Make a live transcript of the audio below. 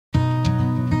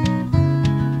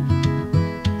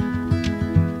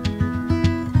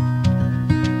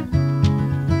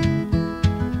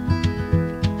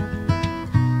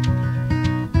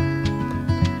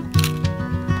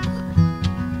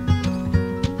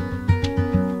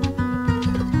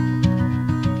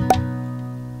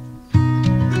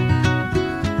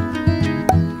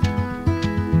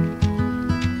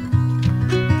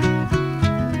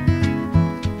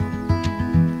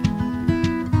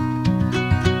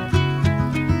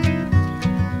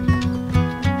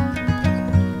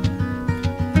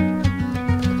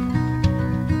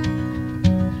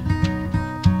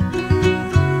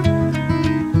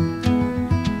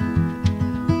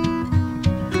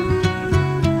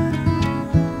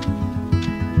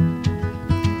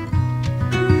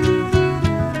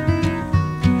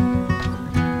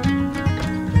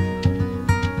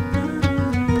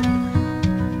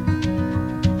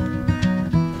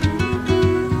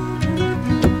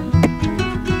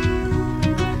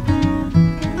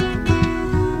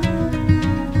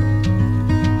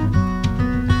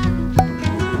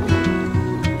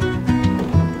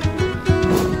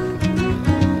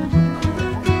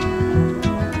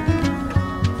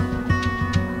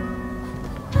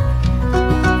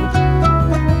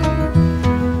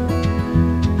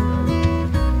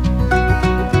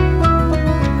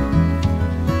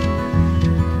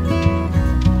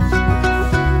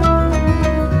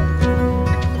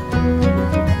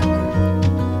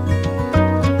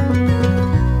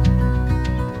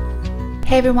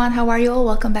Hey everyone, how are you all?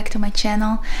 Welcome back to my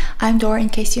channel. I'm Dora in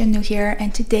case you're new here,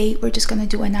 and today we're just gonna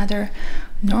do another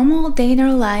normal day in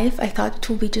our life. I thought it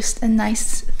would be just a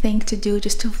nice thing to do,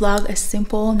 just to vlog a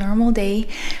simple normal day.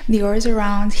 Lior is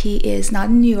around. He is not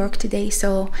in New York today,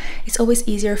 so it's always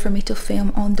easier for me to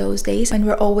film on those days, and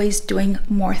we're always doing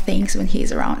more things when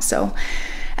he's around. So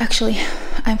actually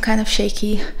I'm kind of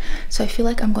shaky, so I feel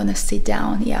like I'm gonna sit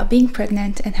down. Yeah, being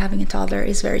pregnant and having a toddler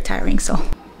is very tiring. So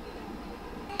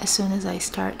as soon as I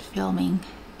start filming,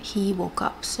 he woke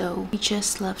up, so he just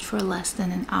slept for less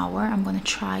than an hour. I'm gonna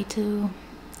try to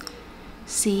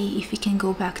see if he can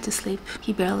go back to sleep.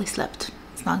 He barely slept.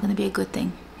 It's not gonna be a good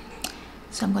thing,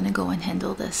 so I'm gonna go and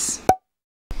handle this.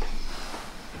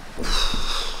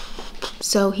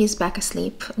 So he's back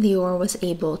asleep. Lior was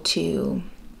able to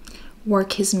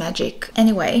work his magic.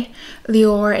 Anyway,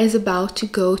 Lior is about to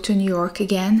go to New York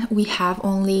again. We have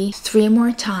only 3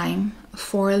 more time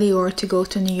for Lior to go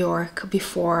to New York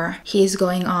before he is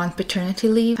going on paternity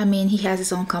leave. I mean, he has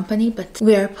his own company, but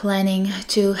we are planning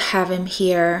to have him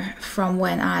here from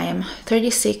when I'm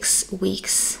 36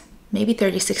 weeks, maybe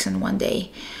 36 and 1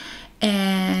 day.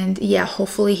 And yeah,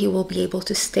 hopefully he will be able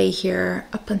to stay here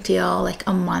up until like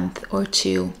a month or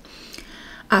 2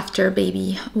 after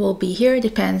baby will be here.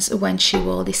 Depends when she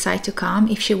will decide to come.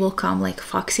 If she will come like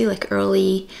Foxy, like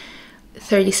early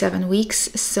 37 weeks,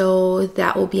 so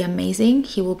that will be amazing.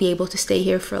 He will be able to stay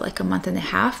here for like a month and a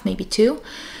half, maybe 2.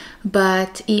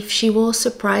 But if she will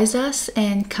surprise us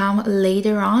and come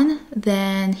later on,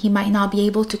 then he might not be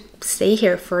able to stay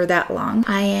here for that long.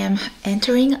 I am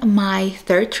entering my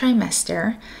 3rd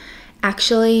trimester.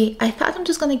 Actually, I thought I'm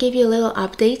just gonna give you a little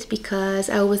update because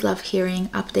I always love hearing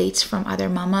updates from other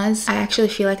mamas. I actually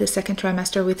feel like the 2nd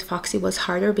trimester with Foxy was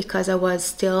harder because I was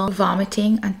still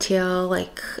vomiting until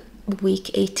like week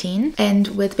 18, and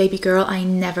with baby girl I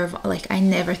never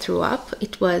threw up.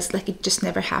 It was like it just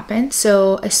never happened.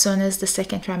 So as soon as the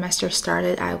 2nd trimester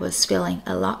started, I was feeling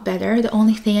a lot better. The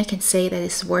only thing I can say that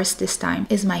is worse this time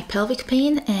is my pelvic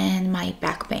pain and my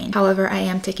back pain. However, I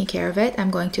am taking care of it.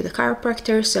 I'm going to the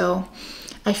chiropractor, so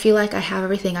I feel like I have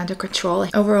everything under control.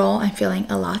 Overall, I'm feeling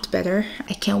a lot better.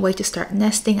 I can't wait to start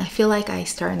nesting. I feel like I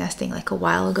started nesting like a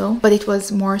while ago, but it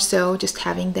was more so just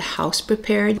having the house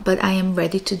prepared. But I am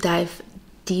ready to dive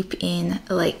deep in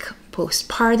like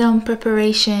postpartum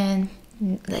preparation,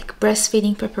 like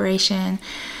breastfeeding preparation,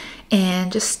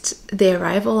 and just the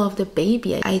arrival of the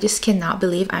baby. I just cannot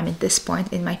believe I'm at this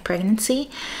point in my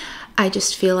pregnancy. I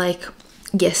just feel like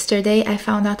yesterday I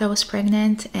found out I was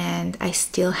pregnant, and I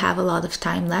still have a lot of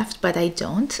time left, but I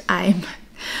don't.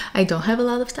 I don't have a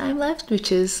lot of time left,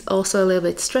 which is also a little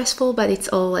bit stressful, but it's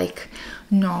all like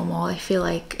normal. I feel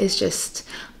like it's just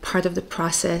part of the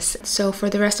process. So for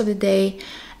the rest of the day,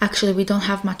 actually we don't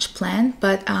have much planned,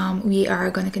 but we are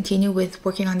going to continue with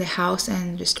working on the house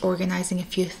and just organizing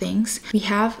a few things. We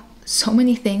have so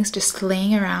many things just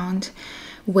laying around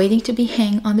waiting to be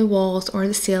hung on the walls or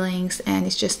the ceilings, and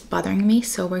it's just bothering me.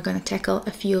 So we're gonna tackle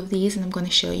a few of these and I'm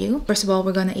gonna show you. First of all,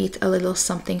 we're gonna eat a little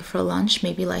something for lunch,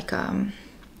 maybe like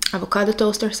avocado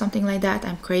toast or something like that.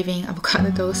 I'm craving avocado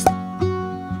toast.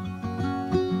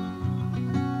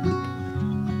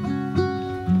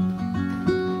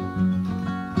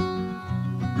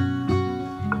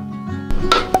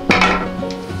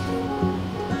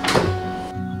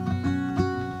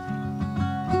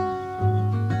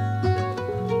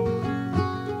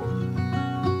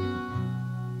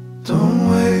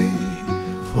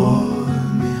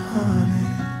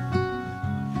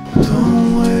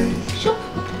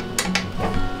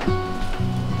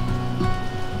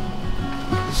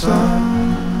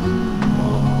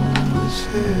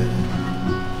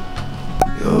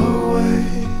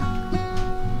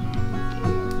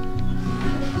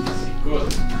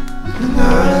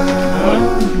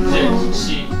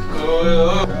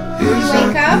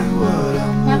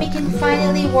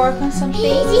 Work on some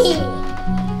things.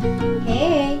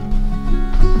 Hey,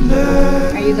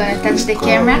 are you gonna touch the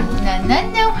camera? No, no,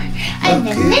 no.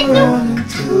 No.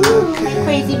 My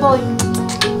crazy boy.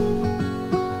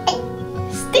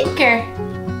 Sticker.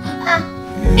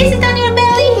 Is it on your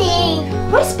belly?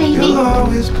 Where's baby?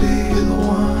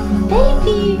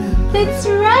 Baby, that's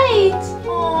right.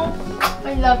 Oh,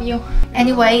 I love you.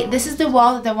 Anyway, this is the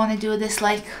wall that I want to do this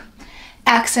like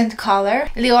accent color.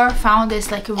 Lior found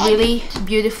this like a really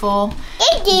beautiful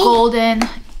golden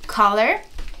color.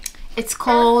 It's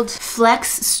called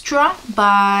Flex Straw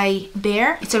by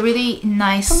Bear. It's a really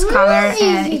nice color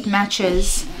and it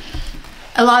matches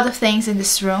a lot of things in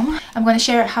this room. I'm gonna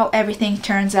share how everything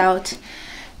turns out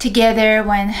together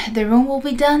when the room will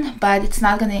be done, but it's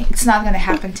not gonna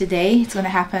happen today. It's gonna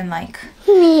happen like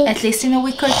at least in a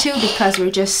week or 2 because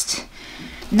we're just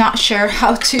not sure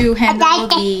how to handle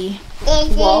the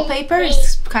wallpaper.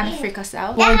 It's kind of freak us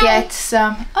out. We'll get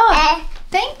some. Oh,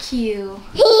 thank you.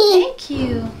 Thank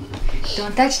you.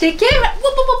 Don't touch the camera.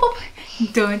 Whoop, whoop, whoop, whoop.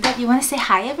 Don't touch. You want to say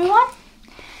hi, everyone?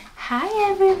 Hi,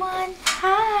 everyone.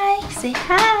 Hi. Say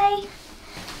hi.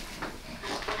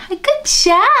 Good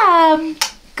job.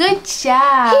 Good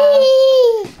job.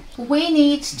 We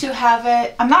need to have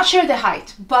it. I'm not sure the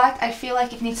height, but I feel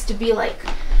like it needs to be like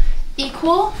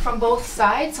equal from both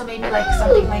sides, so maybe like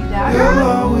something like that. You'll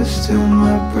always steal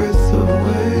my breath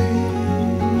away,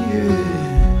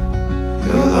 yeah.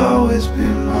 You'll always be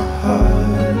my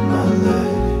heart, my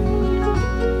life,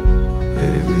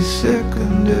 every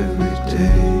second, every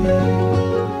day.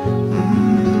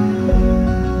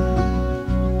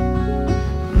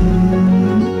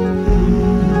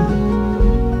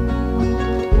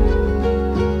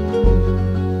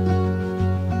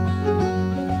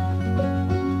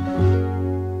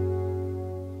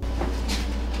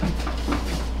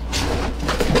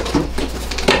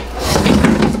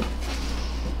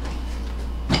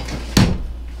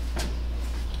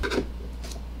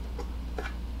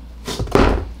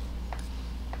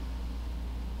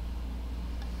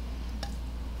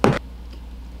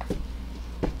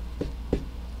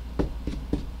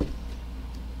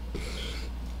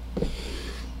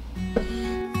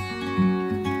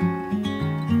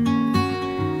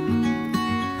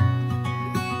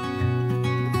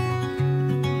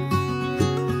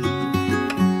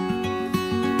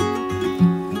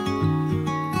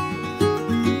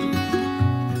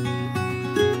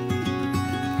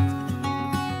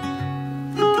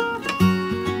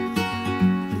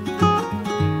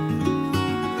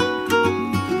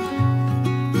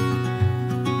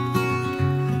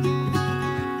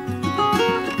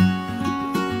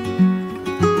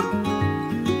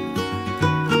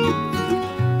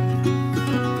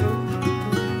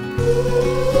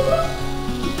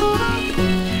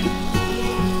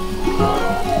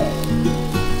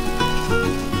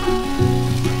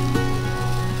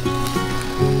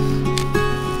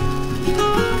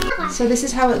 So this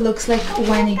is how it looks like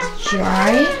when it's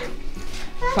dry.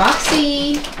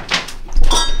 Foxy!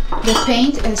 The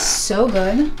paint is so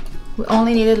good. We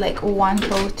only needed like one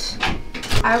coat.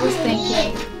 I was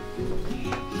thinking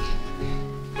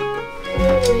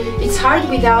it's hard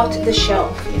without the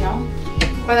shelf, you know?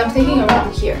 But I'm thinking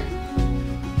around here.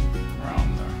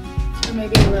 Around there. Or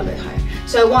maybe a little bit higher.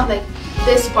 So I want like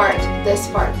this part, this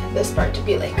part, this part to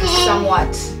be like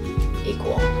somewhat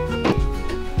equal.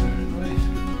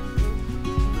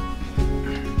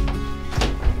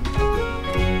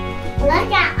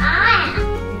 Look at us!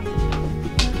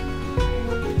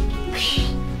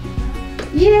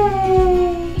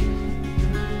 Yay!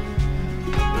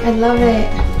 I love it.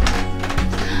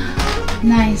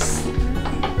 Nice.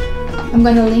 I'm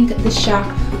gonna link the shop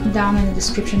down in the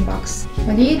description box.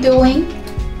 What are you doing?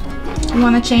 You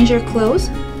wanna change your clothes?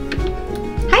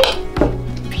 Hi!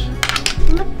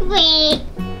 Look me!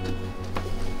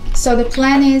 So the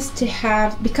plan is to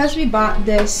have, because we bought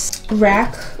this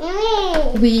rack,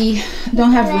 we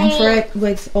don't have room for it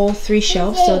with all three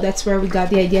shelves, so that's where we got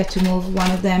the idea to move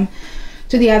one of them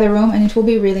to the other room, and it will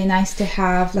be really nice to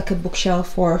have like a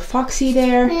bookshelf for Foxy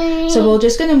there. So we're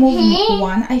just gonna move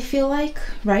one, I feel like,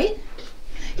 right?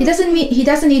 He doesn't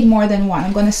need more than one.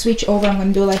 I'm gonna switch over. I'm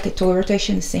gonna do like a toy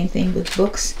rotation, the same thing with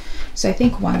books. So I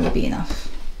think one will be enough.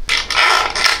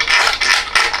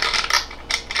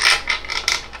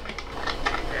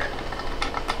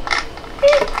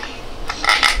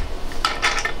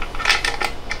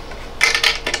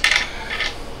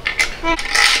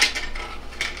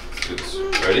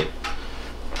 Ready?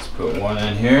 Let's put one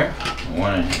in here and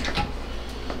one in here.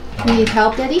 You need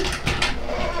help, Daddy?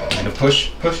 And a push,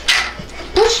 push,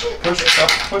 Push! push, up,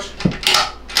 push.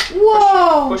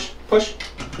 Whoa! Push, push,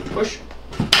 push,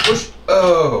 push.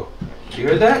 Oh, you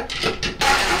heard that?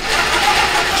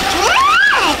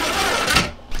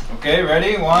 Okay,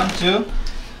 ready? 1, 2,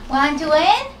 1, 2,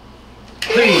 in.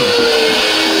 3.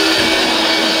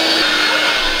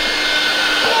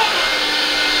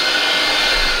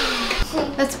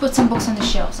 Let's put some books on the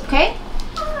shelves, okay?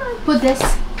 Put this.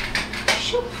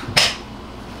 Shoop.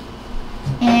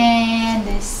 And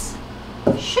this.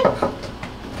 Shoop.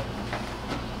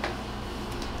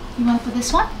 You want to put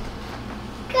this one?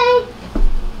 Okay.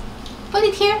 Put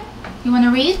it here. You want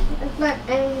to read? But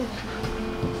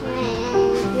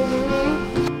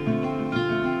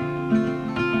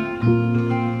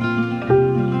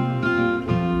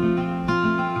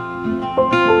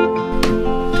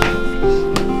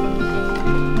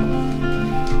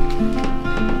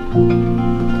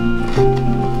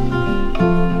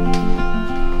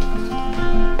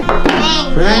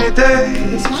Rainy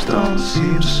days one. don't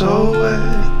seem so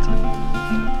wet.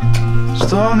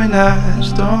 Stormy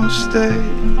nights don't stay.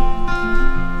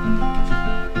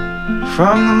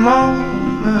 From the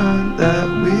moment that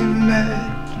we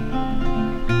met,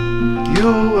 you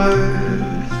were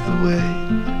worth the wait.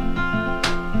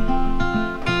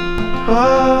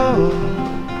 Oh,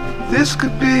 this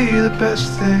could be the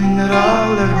best thing that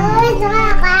I'll ever know.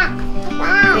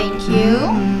 Thank you.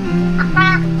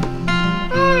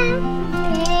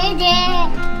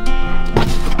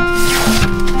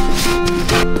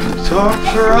 Talk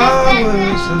for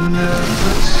hours and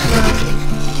never slept.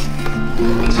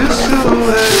 Two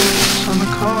silhouettes on the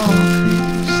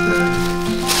concrete steps.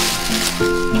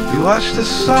 We watched the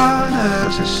sun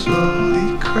as it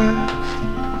slowly crept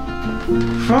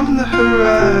from the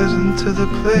horizon to the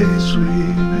place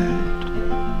we met.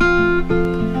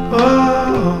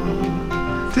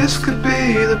 Oh, this could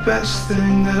be the best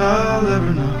thing that I'll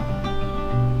ever know.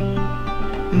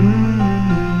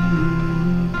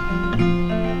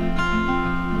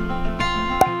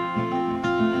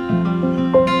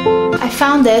 I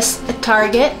found this at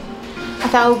Target. I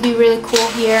thought it would be really cool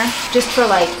here, just for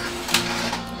like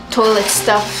toilet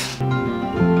stuff.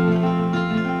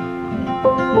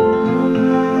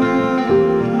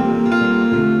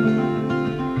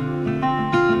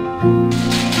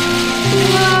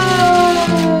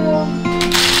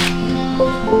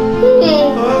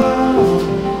 Oh,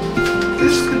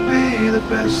 this could be the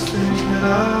best thing that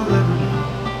I'll ever know.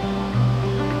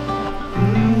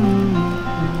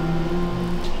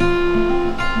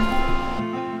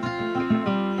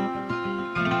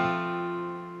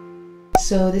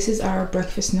 So this is our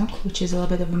breakfast nook, which is a little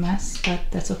bit of a mess, but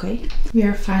that's okay. We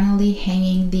are finally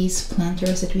hanging these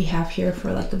planters that we have here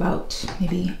for like about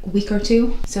maybe a week or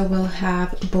two. So we'll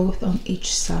have both on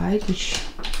each side, which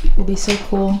will be so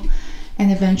cool.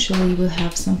 And eventually we'll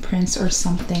have some prints or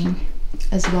something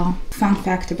as well. Fun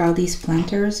fact about these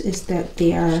planters is that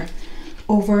they are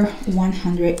over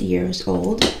 100 years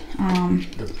old.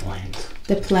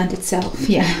 The plant itself,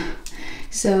 yeah.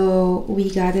 So we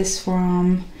got this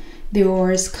from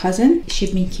Leore's cousin.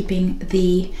 She's been keeping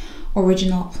the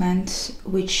original plant,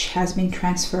 which has been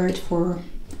transferred for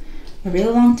a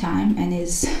really long time and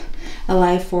is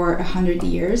alive for 100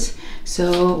 years.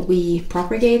 So we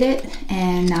propagate it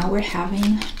and now we're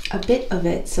having a bit of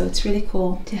it. So it's really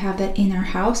cool to have that in our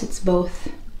house. It's both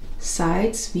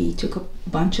sides. We took a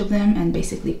bunch of them and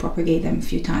basically propagate them a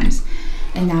few times.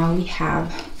 And now we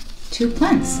have 2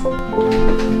 plants.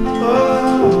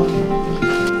 Oh,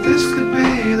 this could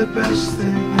be the best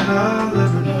thing that I'll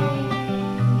ever know.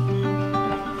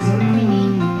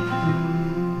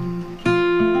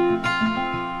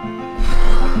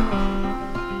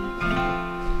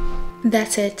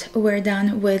 That's it. We're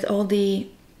done with all the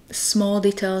small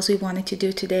details we wanted to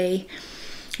do today.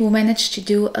 We managed to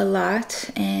do a lot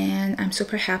and I'm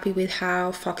super happy with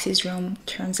how Foxy's room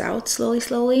turns out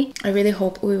slowly. I really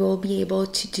hope we will be able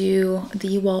to do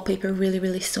the wallpaper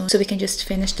really soon so we can just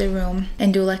finish the room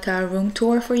and do like a room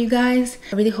tour for you guys.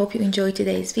 I really hope you enjoyed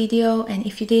today's video, and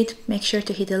if you did, make sure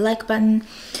to hit the like button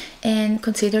and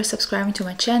consider subscribing to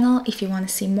my channel if you want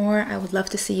to see more. I would love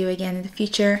to see you again in the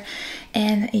future.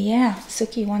 And yeah,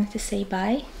 Suki wanted to say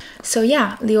bye. So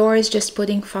yeah, Leore is just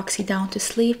putting Foxy down to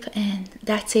sleep and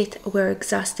that's it. We're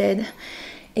exhausted.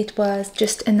 It was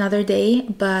just another day,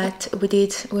 but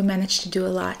we managed to do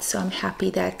a lot. So I'm happy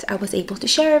that I was able to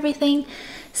share everything.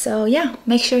 So yeah,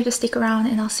 make sure to stick around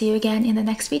and I'll see you again in the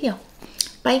next video.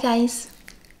 Bye guys.